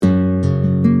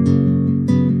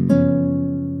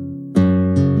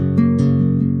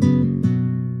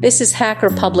This is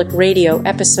Hacker Public Radio,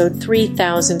 episode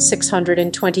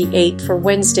 3628 for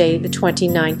Wednesday, the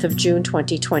 29th of June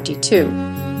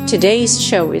 2022. Today's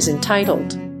show is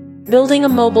entitled, Building a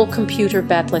Mobile Computer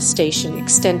Battlestation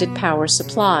Extended Power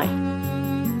Supply.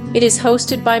 It is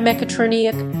hosted by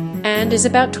Mechatronic and is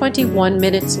about 21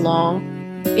 minutes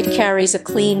long. It carries a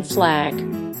clean flag.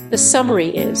 The summary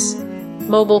is,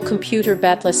 Mobile Computer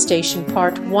Battlestation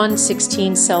Part 1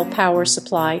 16-cell power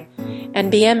supply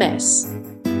and BMS.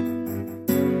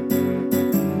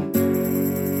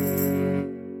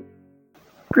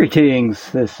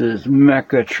 Greetings, this is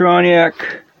Mechatronic's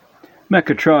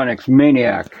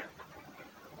Maniac.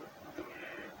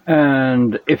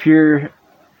 And if you're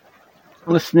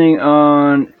listening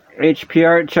on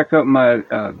HPR, check out my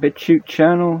BitChute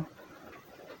channel,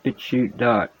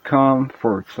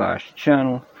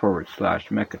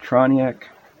 bitchute.com/channel/Mechatronic.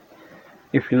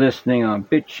 If you're listening on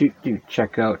BitChute, do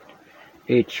check out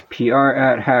HPR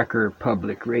at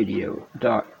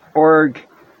hackerpublicradio.org.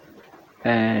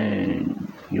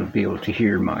 And you'll be able to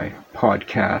hear my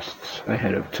podcasts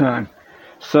ahead of time.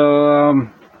 So,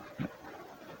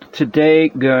 today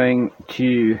going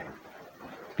to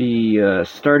be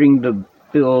starting to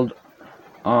build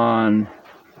on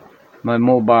my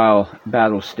mobile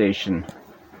Battlestation.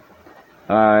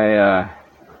 I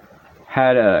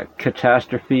had a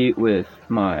catastrophe with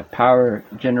my power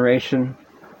generation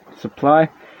supply.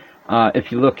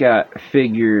 If you look at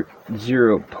figure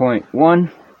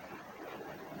 0.1,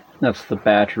 that's the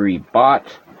battery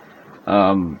bot.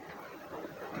 You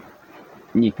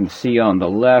can see on the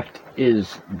left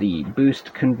is the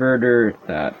boost converter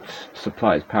that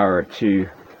supplies power to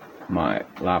my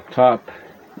laptop.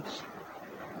 It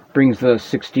brings the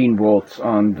 16 volts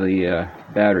on the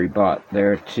battery bot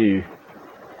there to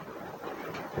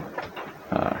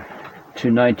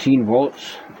 19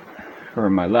 volts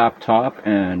for my laptop,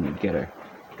 and get a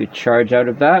good charge out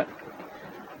of that.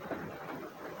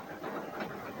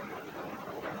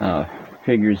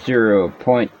 Figure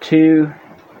 0.2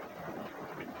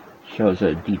 shows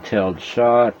a detailed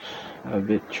shot of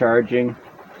it charging.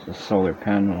 There's a solar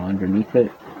panel underneath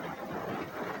it.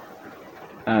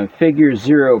 Figure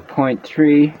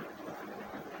 0.3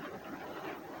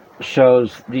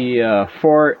 shows the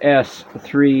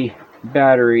 4S3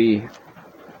 battery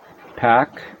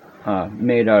pack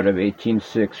made out of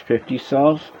 18650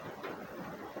 cells.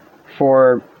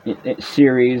 4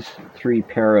 series, 3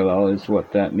 parallel is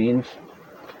what that means.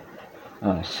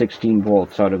 16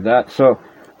 volts out of that. So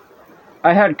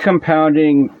I had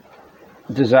compounding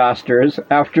disasters.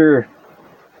 After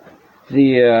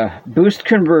the boost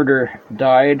converter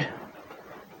died,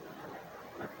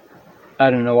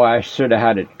 I don't know why, I should have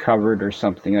had it covered or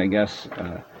something, I guess,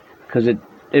 because it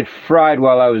fried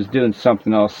while I was doing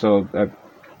something else, so I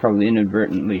probably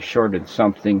inadvertently shorted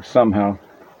something somehow.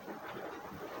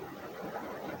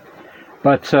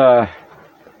 But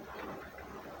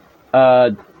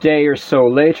a day or so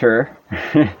later,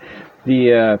 I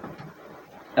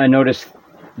noticed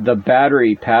the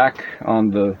battery pack on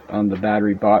the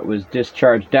battery bot was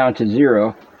discharged down to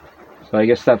 0. So I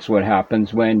guess that's what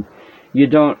happens when you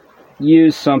don't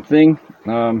use something.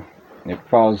 It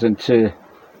falls into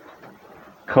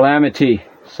calamity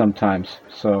sometimes.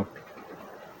 So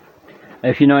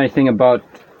if you know anything about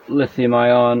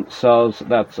lithium-ion cells,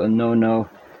 that's a no-no.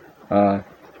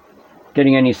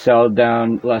 Getting any cell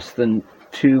down less than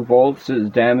 2 volts is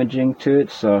damaging to it,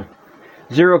 so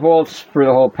 0 volts for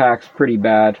the whole pack's pretty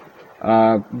bad.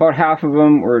 About half of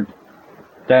them were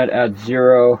dead at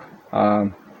 0,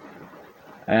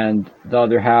 and the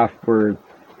other half were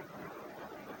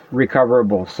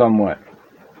recoverable somewhat.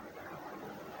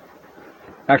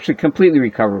 Actually, completely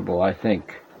recoverable, I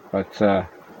think. But the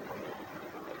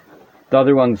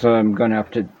other ones I'm going to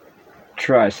have to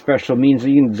try special means.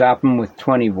 You can zap them with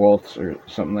 20 volts or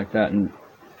something like that and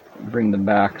bring them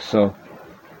back. So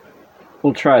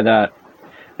we'll try that.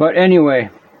 But anyway,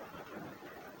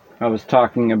 I was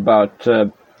talking about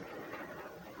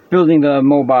building the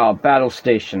mobile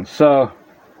Battlestation. So,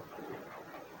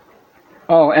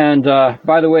 oh, and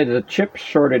by the way, the chip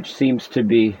shortage seems to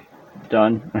be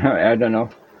done. I don't know,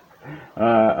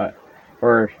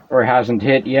 or hasn't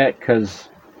hit yet, because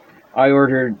I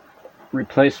ordered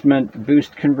replacement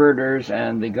boost converters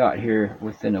and they got here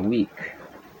within a week.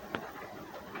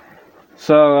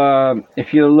 So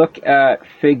if you look at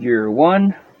figure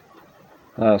 1,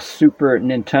 Super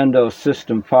Nintendo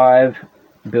System 5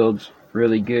 builds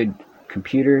really good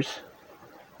computers.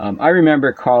 I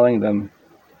remember calling them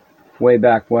way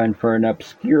back when for an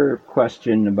obscure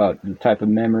question about the type of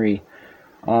memory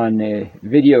on a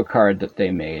video card that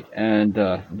they made, and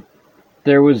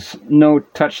there was no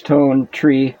touch tone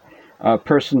tree. a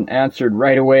person answered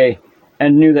right away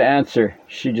and knew the answer.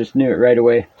 She just knew it right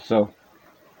away. So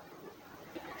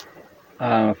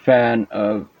I'm a fan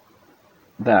of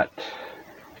that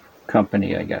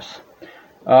company, I guess.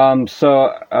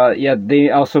 Yeah, they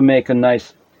also make a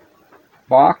nice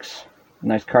box,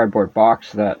 nice cardboard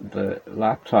box that the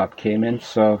laptop came in.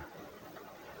 So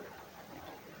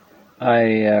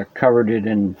I covered it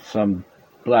in some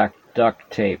black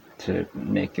duct tape to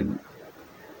make it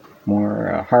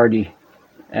more hardy,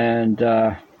 and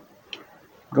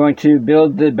going to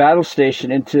build the battle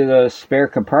station into the spare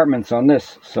compartments on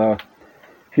this. So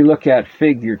if you look at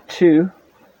figure 2,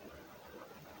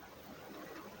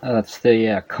 that's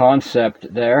the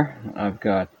concept there. I've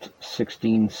got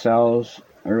 16 cells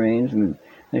arranged, and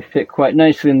they fit quite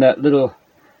nicely in that little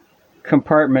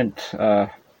compartment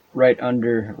right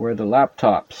under where the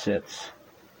laptop sits.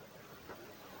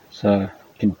 So you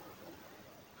can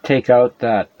take out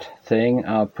that thing.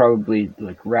 I'll probably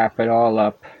wrap it all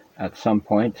up at some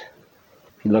point.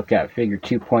 If you look at figure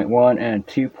 2.1 and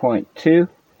 2.2,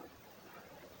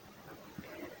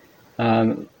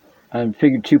 on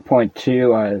figure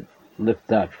 2.2, I lift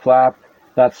that flap.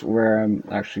 That's where I'm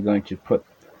actually going to put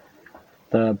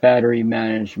the battery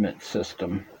management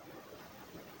system.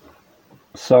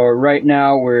 So right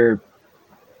now we're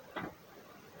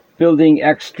building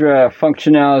extra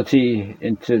functionality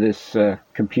into this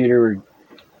computer. We're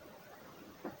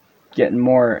getting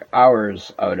more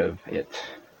hours out of it.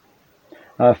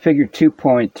 Figure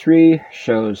 2.3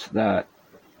 shows that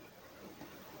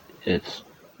it's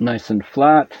nice and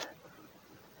flat.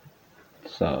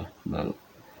 So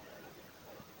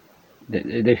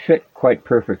they fit quite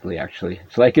perfectly, actually.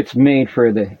 It's like it's made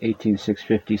for the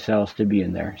 18650 cells to be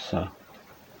in there. So,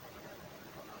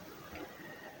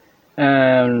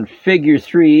 and figure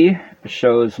 3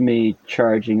 shows me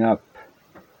charging up.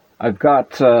 I've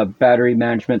got a battery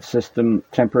management system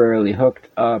temporarily hooked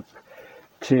up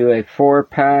to a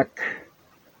 4-pack,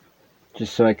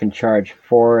 just so I can charge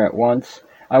 4 at once.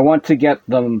 I want to get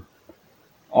them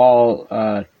all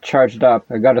charged up.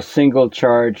 I got a single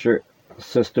charger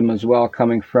system as well,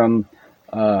 coming from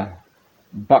a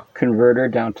buck converter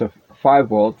down to 5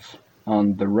 volts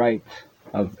on the right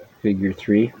of figure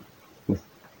 3,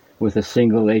 with a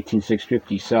single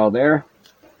 18650 cell there,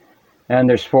 and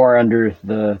there's 4 under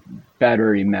the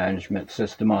battery management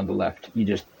system on the left. You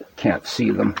just can't see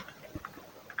them.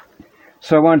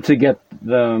 So I wanted to get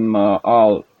them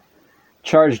all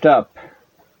charged up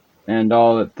and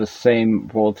all at the same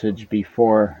voltage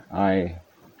before I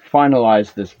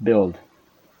finalize this build.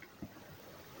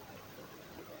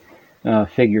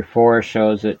 Figure 4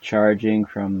 shows it charging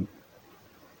from,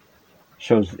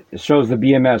 shows the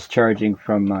BMS charging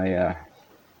from my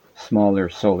smaller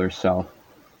solar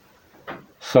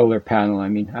panel. I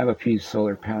mean, I have a few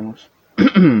solar panels.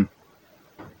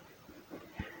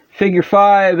 Figure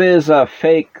 5 is a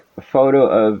fake photo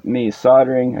of me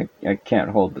soldering. I can't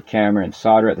hold the camera and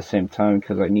solder at the same time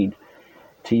because I need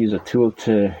to use a tool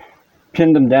to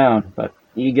pin them down, but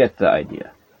you get the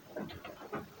idea.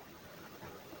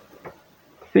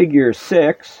 Figure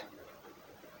 6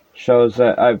 shows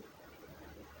that I've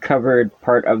covered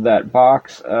part of that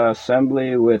box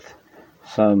assembly with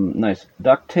some nice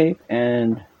duct tape,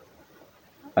 and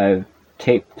I've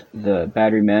taped the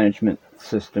battery management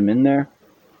system in there.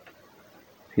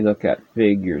 If you look at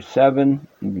figure 7,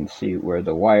 you can see where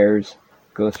the wires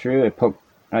go through.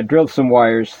 I drilled some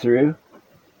wires through.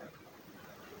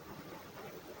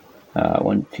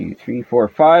 1, 2, 3, 4,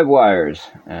 5 wires,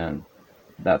 and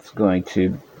that's going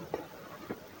to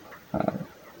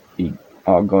be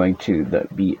all going to the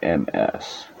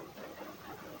BMS.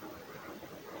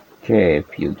 Okay,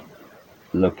 if you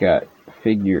look at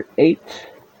figure 8,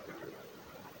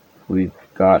 we've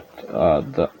got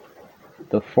the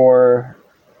 4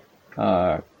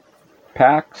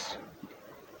 packs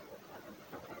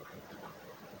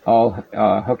all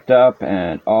hooked up,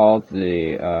 and all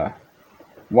the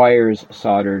wires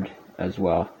soldered as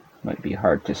well. Might be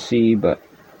hard to see, but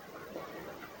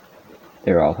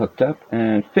they're all hooked up.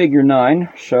 And figure 9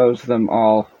 shows them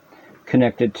all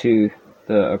connected to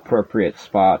the appropriate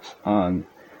spots on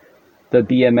the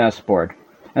BMS board.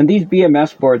 And these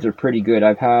BMS boards are pretty good.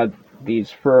 I've had these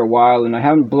for a while, and I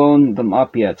haven't blown them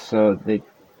up yet, so they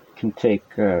can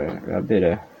take a bit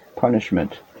of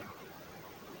punishment.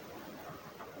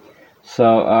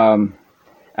 So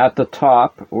at the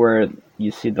top where you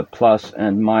see the plus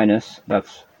and minus,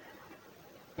 that's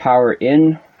power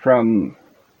in from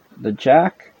the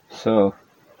jack, so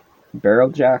barrel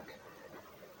jack.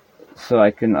 So I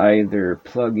can either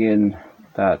plug in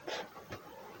that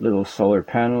little solar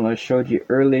panel I showed you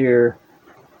earlier,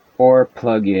 or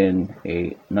plug in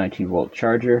a 19-volt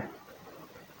charger.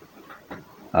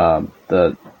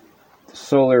 The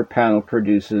solar panel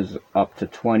produces up to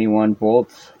 21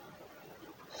 volts,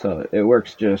 so it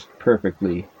works just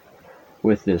perfectly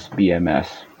with this BMS.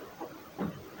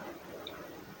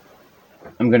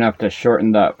 I'm gonna have to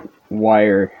shorten that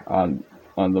wire on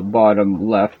the bottom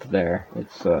left there.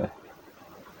 It's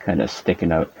kind of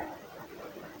sticking out.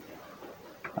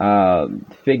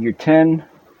 Figure 10,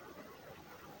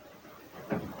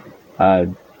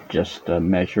 just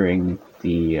measuring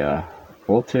the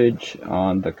voltage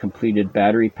on the completed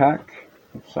battery pack.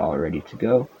 It's all ready to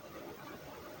go.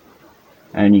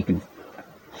 And you can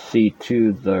see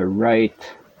to the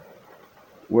right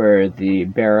where the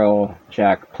barrel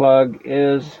jack plug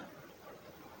is.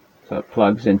 So it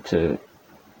plugs into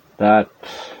that.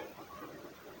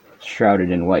 It's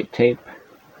shrouded in white tape.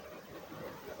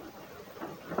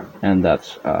 And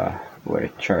that's where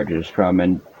it charges from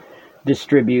and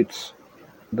distributes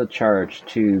the charge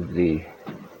to the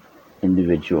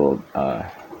individual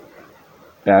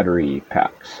battery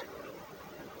packs.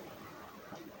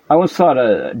 I once thought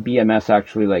a BMS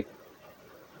actually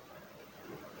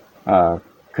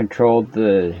controlled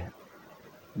the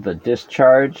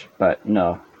discharge, but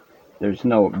no, there's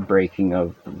no breaking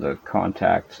of the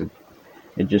contacts.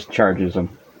 It just charges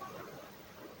them.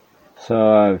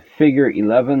 So figure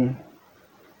 11,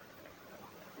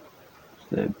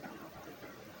 the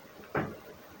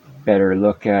better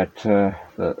look at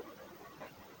the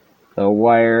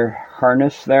wire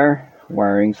harness there.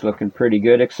 Wiring's looking pretty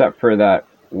good, except for that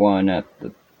one at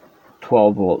the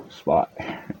 12 volt spot,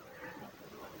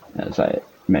 as I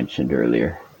mentioned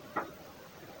earlier.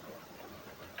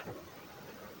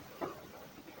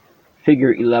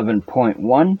 Figure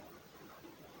 11.1,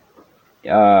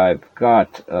 I've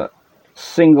got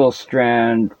single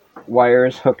strand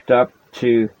wires hooked up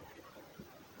to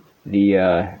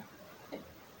the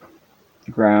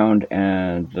ground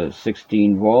and the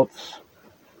 16 volts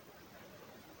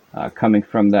coming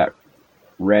from that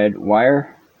red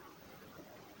wire.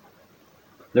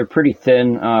 They're pretty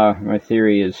thin. My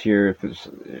theory is here,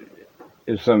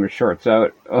 if some shorts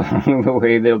out along the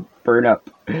way, they'll burn up.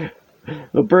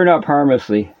 They'll burn up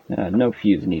harmlessly. No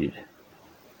fuse needed.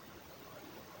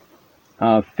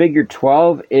 Figure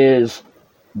 12 is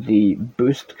the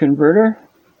boost converter,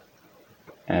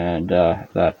 and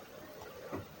that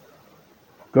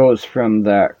goes from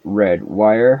that red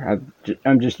wire.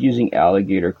 I'm just using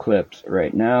alligator clips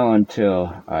right now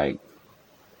until I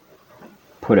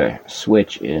put a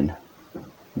switch in. I'm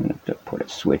going to have to put a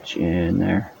switch in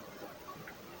there.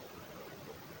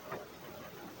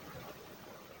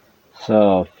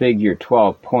 So figure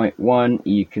 12.1,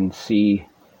 you can see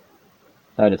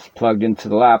that it's plugged into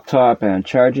the laptop and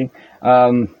charging.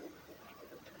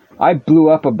 I blew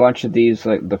up a bunch of these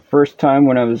like the first time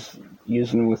when I was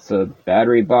using with the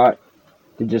battery bot.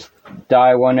 They just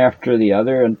die one after the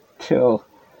other until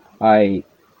I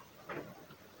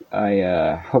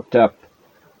hooked up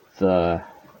the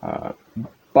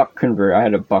buck converter. I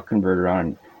had a buck converter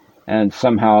on, and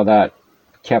somehow that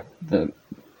kept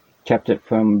it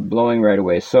from blowing right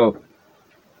away. So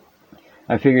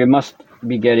I figured it must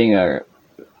be getting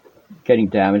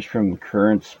damage from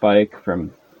current spike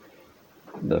from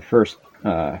the first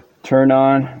turn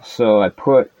on. So I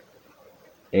put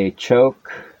a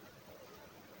choke,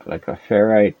 like a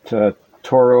ferrite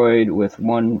toroid with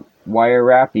one wire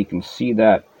wrap. You can see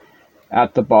that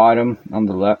at the bottom on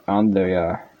the left, on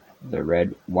the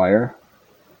red wire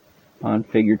on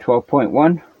figure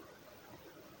 12.1,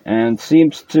 and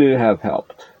seems to have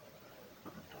helped.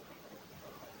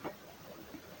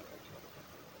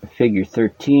 Figure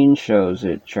 13 shows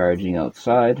it charging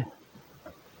outside.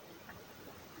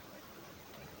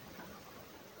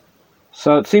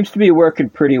 So it seems to be working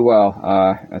pretty well.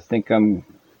 I think I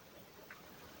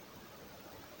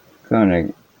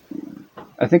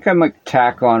might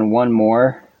tack on one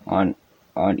more on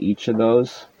each of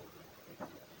those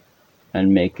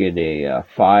and make it a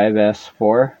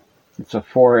 5S4. It's a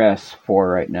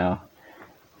 4S4 right now,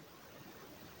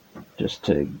 just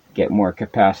to get more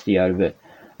capacity out of it.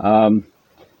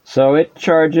 So it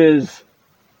charges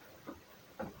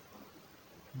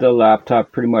the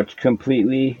laptop pretty much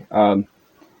completely.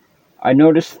 I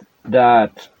noticed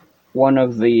that one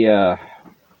of the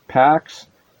packs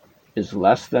is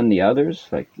less than the others.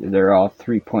 Like they're all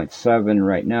 3.7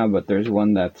 right now, but there's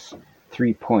one that's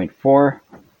 3.4.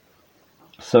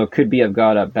 So it could be I've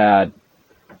got a bad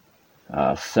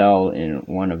cell in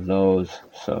one of those.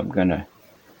 So I'm gonna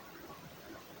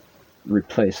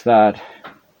replace that.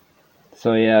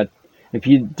 So yeah, if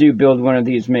you do build one of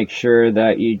these, make sure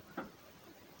that you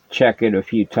check it a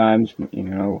few times,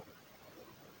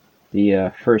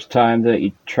 the first time that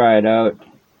you try it out.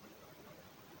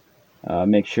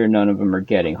 Make sure none of them are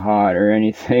getting hot or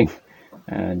anything,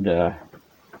 and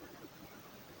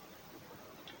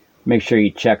make sure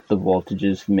you check the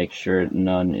voltages to make sure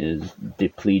none is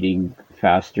depleting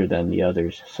faster than the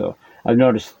others. So I've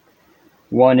noticed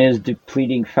one is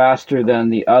depleting faster than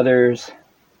the others,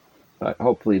 but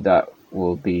hopefully that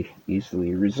will be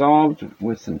easily resolved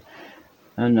with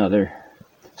another.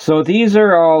 So these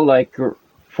are all like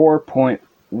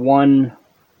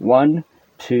 4.11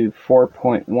 to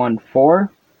 4.14.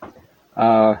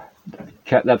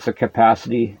 That's the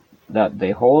capacity that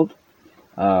they hold.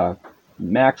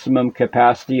 Maximum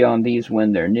capacity on these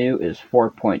when they're new is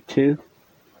 4.2.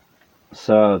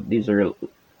 So these are a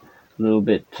little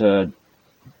bit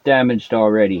damaged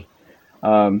already.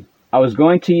 I was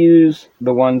going to use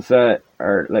the ones that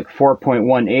are like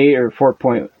 4.18 or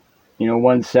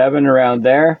 4.17 around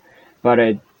there, but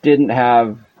I didn't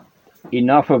have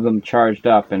enough of them charged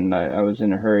up, and I was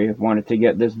in a hurry. I wanted to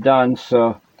get this done,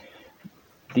 so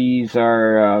these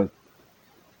are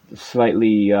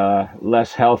slightly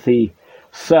less healthy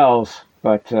cells,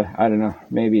 but I don't know,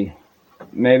 maybe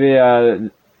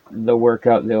the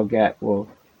workout they'll get will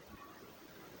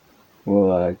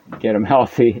get them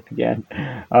healthy again.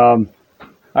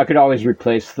 I could always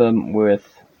replace them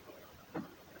with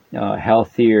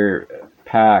healthier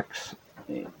packs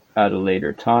at a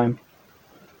later time.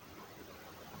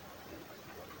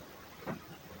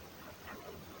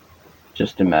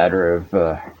 Just a matter of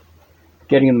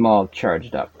getting them all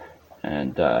charged up,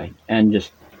 and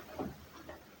just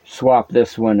swap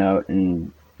this one out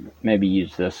and maybe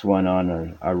use this one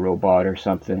on a robot or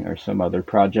something, or some other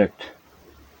project.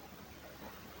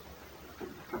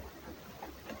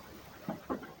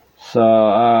 So,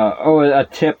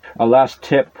 a last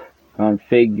tip on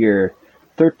figure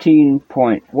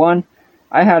 13.1.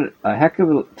 I had a heck of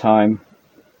a time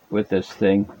with this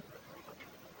thing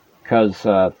because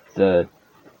the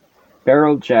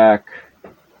barrel jack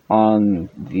on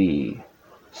the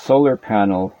solar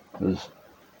panel was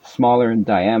smaller in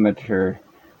diameter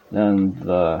than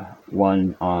the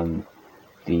one on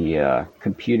the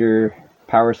computer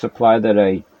power supply that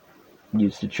I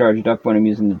use to charge it up when I'm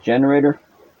using the generator.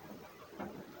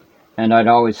 And I'd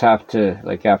always have to,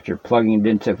 like, after plugging it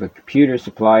into the computer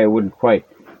supply, I wouldn't quite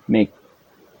make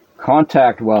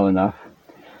contact well enough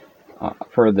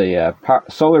for the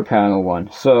solar panel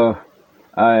one. So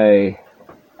I,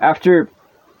 after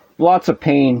lots of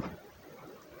pain,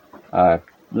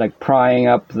 like prying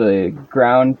up the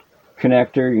ground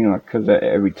connector, you know, because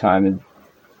every time it'd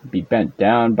be bent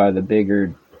down by the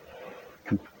bigger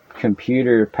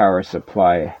computer power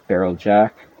supply barrel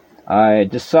jack, I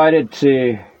decided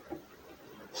to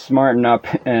smarten up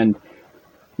and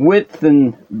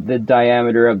widthen the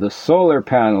diameter of the solar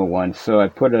panel one. So I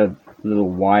put a little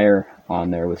wire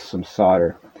on there with some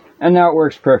solder, and now it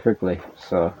works perfectly.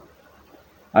 So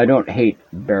I don't hate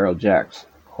barrel jacks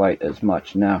quite as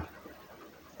much now.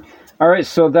 Alright,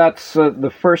 so that's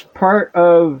the first part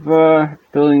of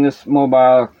building this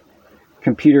mobile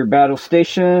computer battle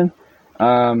station.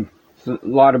 There's a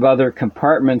lot of other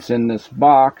compartments in this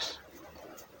box,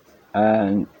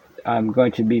 and I'm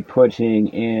going to be putting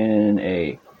in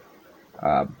a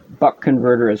buck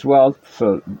converter as well,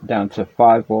 so down to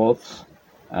 5 volts,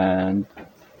 and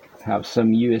have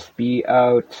some USB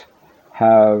out,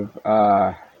 have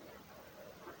a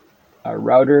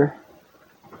router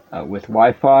with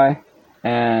Wi-Fi,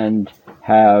 and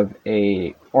have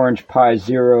a Orange Pi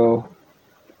 0.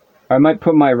 I might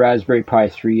put my Raspberry Pi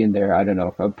 3 in there, I don't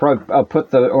know. I'll put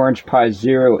the Orange Pi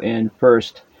 0 in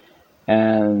first,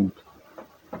 and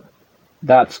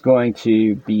that's going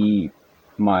to be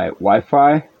my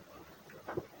Wi-Fi.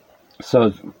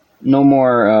 So no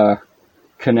more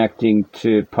connecting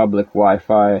to public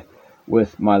Wi-Fi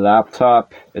with my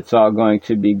laptop. It's all going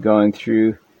to be going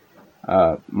through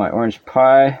my Orange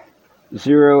Pi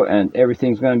 0, and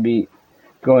everything's going to be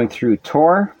going through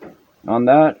Tor on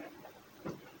that.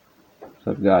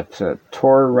 So I've got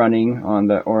Tor running on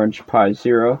the Orange Pi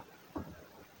 0.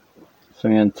 So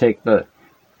I'm going to take the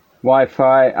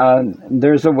Wi-Fi.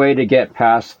 There's a way to get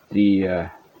past the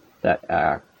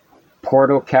that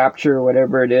portal capture,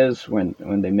 whatever it is, when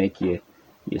they make you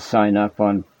sign up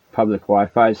on public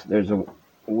Wi-Fi. There's a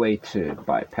way to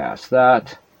bypass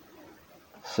that.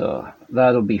 So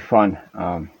that'll be fun.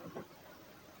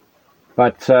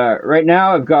 But right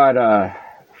now I've got a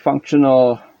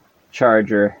functional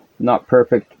charger. Not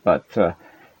perfect, but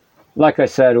like I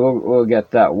said, we'll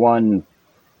get that one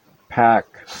pack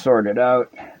sorted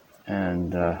out,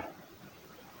 and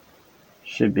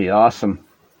should be awesome.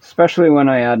 Especially when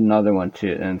I add another one to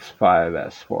it, and it's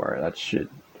 5S4. That should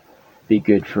be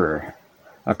good for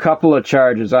a couple of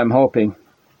charges, I'm hoping.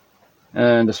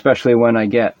 And especially when I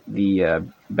get the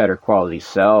better quality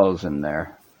cells in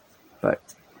there. But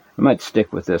I might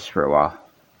stick with this for a while.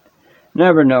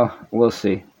 Never know. We'll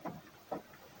see.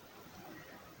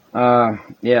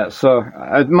 Yeah, so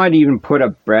I might even put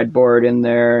a breadboard in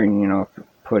there and,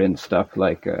 put in stuff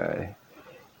like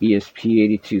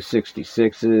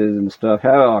ESP8266s and stuff.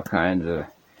 Have all kinds of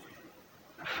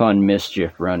fun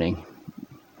mischief running.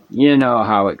 You know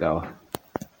how it goes.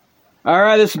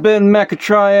 Alright, this has been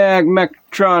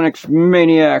Mechatronics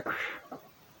Maniac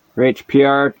for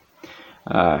HPR.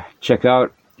 Check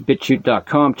out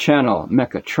BitChute.com channel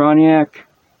Mechatroniac.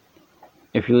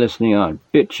 If you're listening on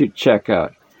BitChute, check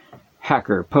out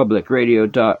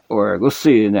hackerpublicradio.org. We'll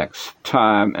see you next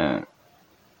time, and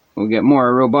we'll get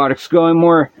more robotics going,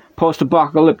 more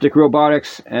post-apocalyptic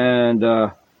robotics,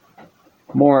 and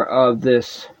more of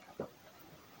this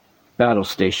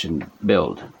Battlestation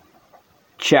build.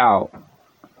 Ciao.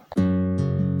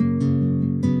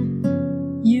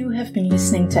 You have been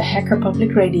listening to Hacker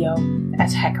Public Radio at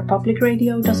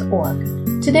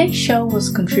hackerpublicradio.org. Today's show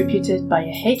was contributed by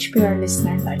a HPR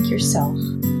listener like yourself.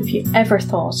 If you ever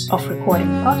thought of recording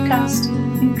a podcast,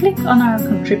 then click on our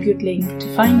contribute link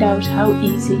to find out how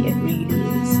easy it really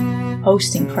is.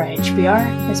 Hosting for HPR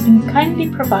has been kindly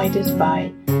provided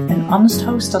by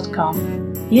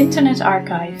anhonesthost.com, the Internet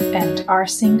Archive, and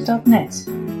rsync.net.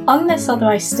 Unless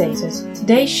otherwise stated,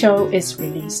 today's show is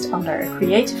released under a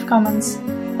Creative Commons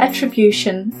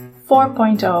Attribution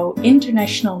 4.0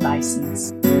 International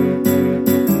License.